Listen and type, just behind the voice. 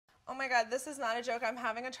Oh my God, this is not a joke. I'm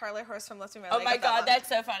having a Charlie horse from Let's Be My Oh my God, that's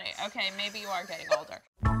so funny. Okay, maybe you are getting older.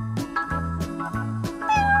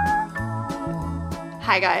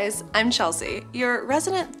 Hi guys, I'm Chelsea, your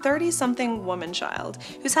resident 30-something woman child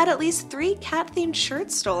who's had at least 3 cat-themed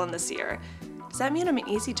shirts stolen this year. Does that mean I'm an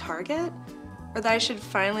easy target? Or that I should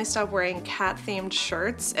finally stop wearing cat-themed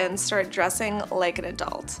shirts and start dressing like an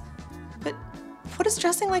adult? But what does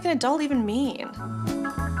dressing like an adult even mean?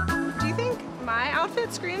 Do you think my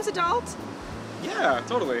outfit screams adult? Yeah,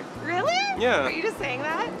 totally. Really? Yeah. Are you just saying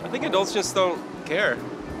that? I think adults just don't care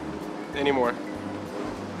anymore.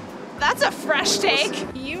 That's a fresh take.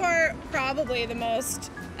 You are probably the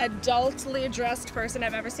most adultly dressed person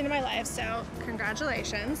I've ever seen in my life, so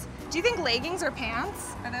congratulations. Do you think leggings or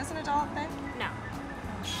pants, are those an adult thing? No.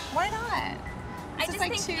 Why not? I just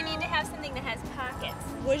think you need to have something that has pockets.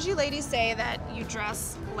 Would you ladies say that you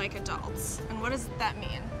dress like adults? And what does that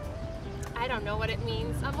mean? I don't know what it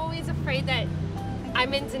means. I'm always afraid that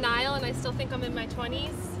I'm in denial and I still think I'm in my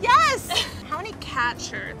 20s. Yes! How many cat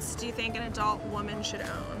shirts do you think an adult woman should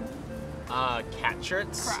own? Cat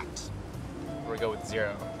shirts? Correct. We're gonna go with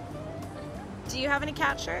 0. Do you have any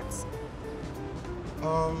cat shirts?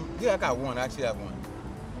 Yeah, I got one. I actually have one.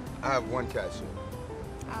 I have one cat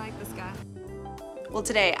shirt. I like this guy. Well,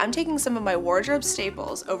 today I'm taking some of my wardrobe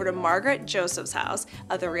staples over to Margaret Josephs' house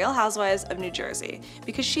of the Real Housewives of New Jersey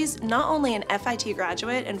because she's not only an FIT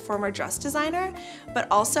graduate and former dress designer, but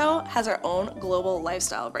also has her own global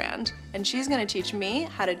lifestyle brand. And she's gonna teach me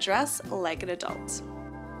how to dress like an adult.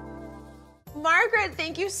 Margaret,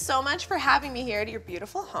 thank you so much for having me here at your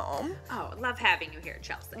beautiful home. Oh, love having you here,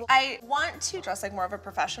 Chelsea. I want to dress like more of a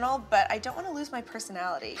professional, but I don't want to lose my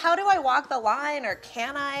personality. How do I walk the line, or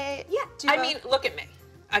can I? Yeah, I mean, look at me.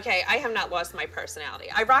 Okay, I have not lost my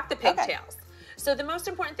personality. I rock the pigtails. Okay. So the most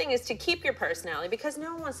important thing is to keep your personality because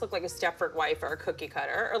no one wants to look like a Stepford wife or a cookie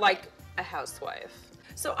cutter or like a housewife.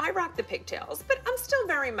 So I rock the pigtails, but I'm still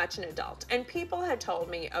very much an adult. And people have told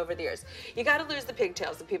me over the years, you gotta lose the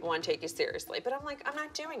pigtails if people want to take you seriously. But I'm like, I'm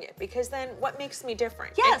not doing it because then what makes me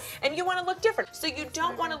different? Yes. And you wanna look different. So you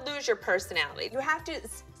don't wanna lose your personality. You have to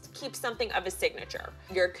keep something of a signature.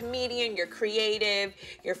 You're a comedian, you're creative,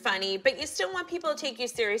 you're funny, but you still want people to take you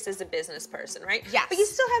serious as a business person, right? Yes. But you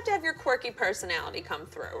still have to have your quirky personality come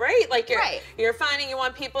through, right? Like you're funny, you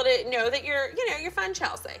want people to know that you're fun,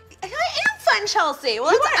 Chelsea. I am fun, Chelsea.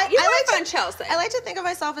 Well, you are fun, Chelsea. I like to think of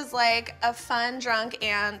myself as like a fun, drunk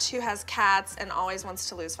aunt who has cats and always wants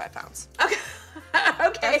to lose 5 pounds. Okay.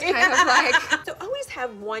 Okay. That's kind of like... So always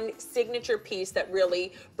have one signature piece that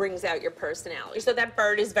really brings out your personality. So that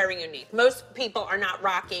bird is very unique. Most people are not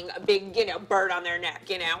rocking a big, bird on their neck,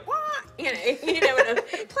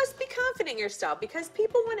 Plus be confident in yourself because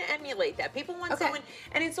people want to emulate that. People want someone,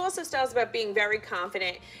 and it's also styles about being very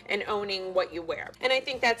confident and owning what you wear. And I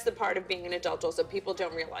think that's the part of being an adult also. People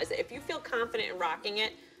don't realize it. If you feel confident in rocking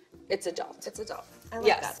it, it's adult. It's adult. I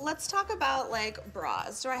like that. Let's talk about like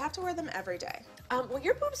bras. Do I have to wear them every day? Well,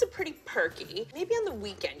 your boobs are pretty perky. Maybe on the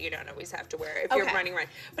weekend you don't always have to wear it if you're running around.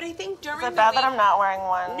 But I think during the week... that I'm not wearing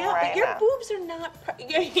one but your boobs are not...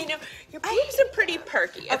 your boobs are pretty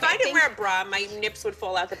perky. If I didn't wear a bra, my nips would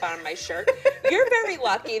fall out the bottom of my shirt. You're very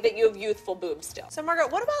lucky that you have youthful boobs still. So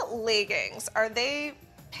Margaret, what about leggings? Are they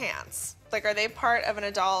pants? Like, are they part of an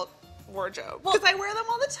adult wardrobe? Because I wear them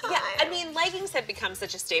all the time. Yeah, I mean, leggings have become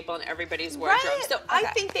such a staple in everybody's wardrobe. So I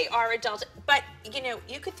think they are adult, but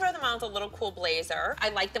you could throw them on with a little cool blazer. I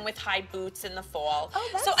like them with high boots in the fall. Oh,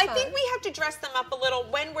 that's So I fun. think we have to dress them up a little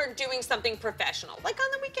when we're doing something professional. Like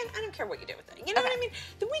on the weekend, I don't care what you do with it. You know what I mean?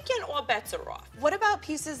 The weekend, all bets are off. What about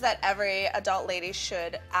pieces that every adult lady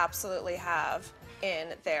should absolutely have in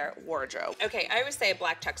their wardrobe? Okay, I always say a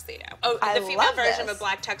black tuxedo. Oh, I the female love version this. of a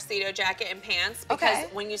black tuxedo jacket and pants because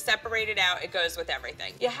when you separate it out, it goes with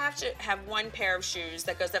everything. You have to have one pair of shoes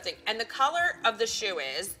that goes with everything. And the color of the shoe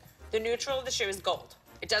is, the neutral of the shoe is gold.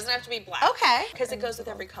 It doesn't have to be black. Okay. Because it goes with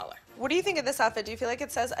every color. What do you think of this outfit? Do you feel like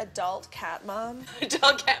it says adult cat mom?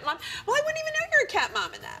 Adult cat mom? Well, I wouldn't even know you're a cat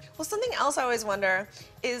mom in that. Well, something else I always wonder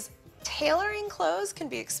is tailoring clothes can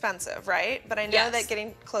be expensive, right? But I know that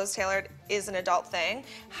getting clothes tailored is an adult thing.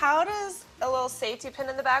 How does a little safety pin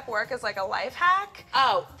in the back work as like a life hack?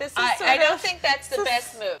 Oh, this is I don't think that's the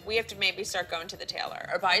best move. We have to maybe start going to the tailor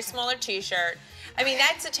or buy a smaller t-shirt. I mean,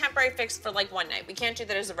 that's a temporary fix for like one night. We can't do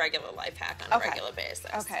that as a regular life hack on a regular basis.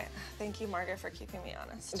 Okay. Thank you, Margaret, for keeping me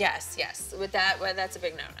honest. Yes, yes. With that, that's a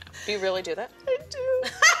big no-no. Do you really do that? I do.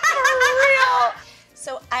 For real.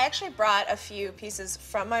 So I actually brought a few pieces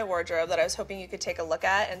from my wardrobe that I was hoping you could take a look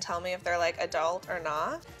at and tell me if they're like adult or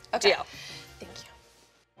not. Okay. Deal. Thank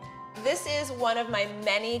you. This is one of my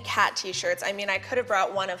many cat t-shirts. I mean, I could have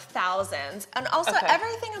brought one of thousands. And also, Okay.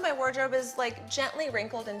 everything in my wardrobe is like gently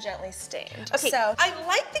wrinkled and gently stained. Okay, So, I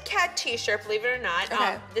like the cat t-shirt, believe it or not.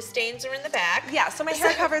 Okay. The stains are in the back. yeah, so my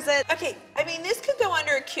hair covers it. Okay, I mean, this could go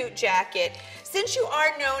under a cute jacket. Since you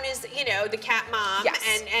are known as, you know, the cat mom,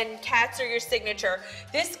 Yes. and cats are your signature,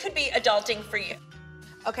 this could be adulting for you.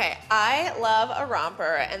 Okay, I love a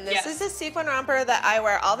romper, and this Yes. is a sequin romper that I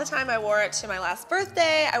wear all the time. I wore it to my last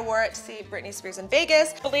birthday. I wore it to see Britney Spears in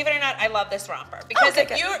Vegas. Believe it or not, I love this romper because Okay,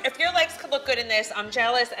 good. if your legs could look good in this, I'm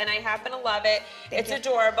jealous, and I happen to love it. It's you.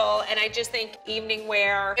 adorable, and I just think evening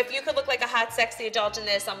wear. If you could look like a hot, sexy adult in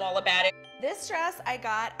this, I'm all about it. This dress I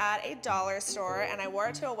got at a dollar store, and I wore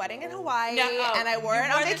it to a wedding in Hawaii, No, and I wore you it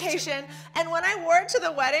wore on this to- vacation. And when I wore it to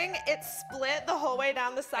the wedding, it split the whole way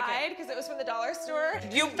down the side because it was from the dollar store.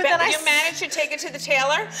 You But then I managed to take it to the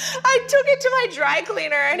tailor? I took it to my dry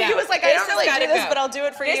cleaner, and he No, was like, I this don't has really gotta do this, go. but I'll do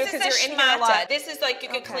it for you because This is you're in here a lot. This is like you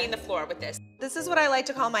can Okay. clean the floor with this. This is what I like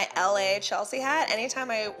to call my LA Chelsea hat. Anytime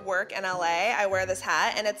I work in LA, I wear this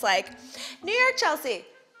hat, and it's like, New York Chelsea,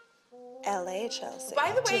 LA Chelsea.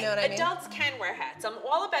 By the Do way, you know what I mean? adults can wear hats. I'm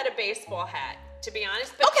all about a baseball hat, to be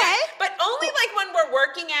honest. But Okay. But only like when we're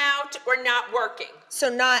working out or not working. So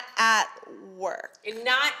not at work.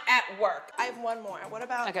 Not at work. I have one more. What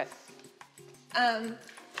about? Okay.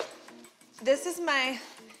 This is my.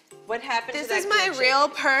 What happened This to that is my Gucci? real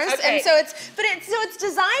purse, Okay. and so it's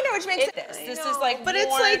designer, which makes This is like but it's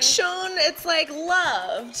worn. like shown, it's like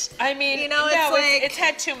loved. I mean, you know, no, it's like it's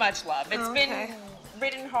had too much love. It's Okay. been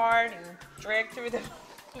ridden hard and dragged through the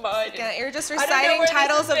mud. Yeah, you're just I don't know reciting where this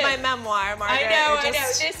titles has of my been. memoir, Margaret. I know, You're I know.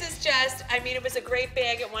 just- This is just, I mean, it was a great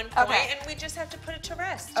bag at one point, Okay. and we just have to put it to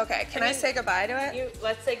rest. Okay, can I mean, say goodbye to it?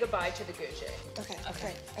 Let's say goodbye to the Gucci.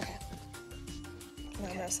 Okay.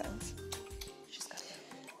 No sense. She's got to go.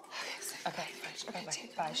 Okay,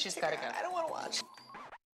 bye. She's got to go. I don't want to watch.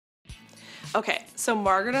 Okay, so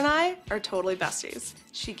Margaret and I are totally besties.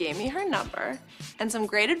 She gave me her number and some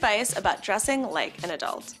great advice about dressing like an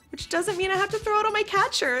adult, which doesn't mean I have to throw out all my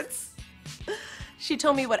cat shirts. She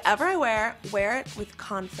told me whatever I wear it with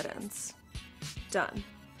confidence. Done.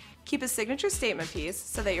 Keep a signature statement piece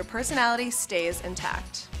so that your personality stays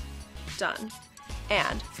intact. Done.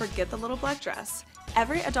 And forget the little black dress.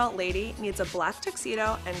 Every adult lady needs a black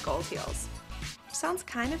tuxedo and gold heels. Sounds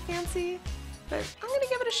kind of fancy, but I'm gonna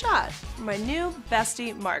give it a shot for my new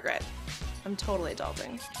bestie, Margaret. I'm totally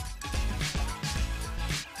adulting.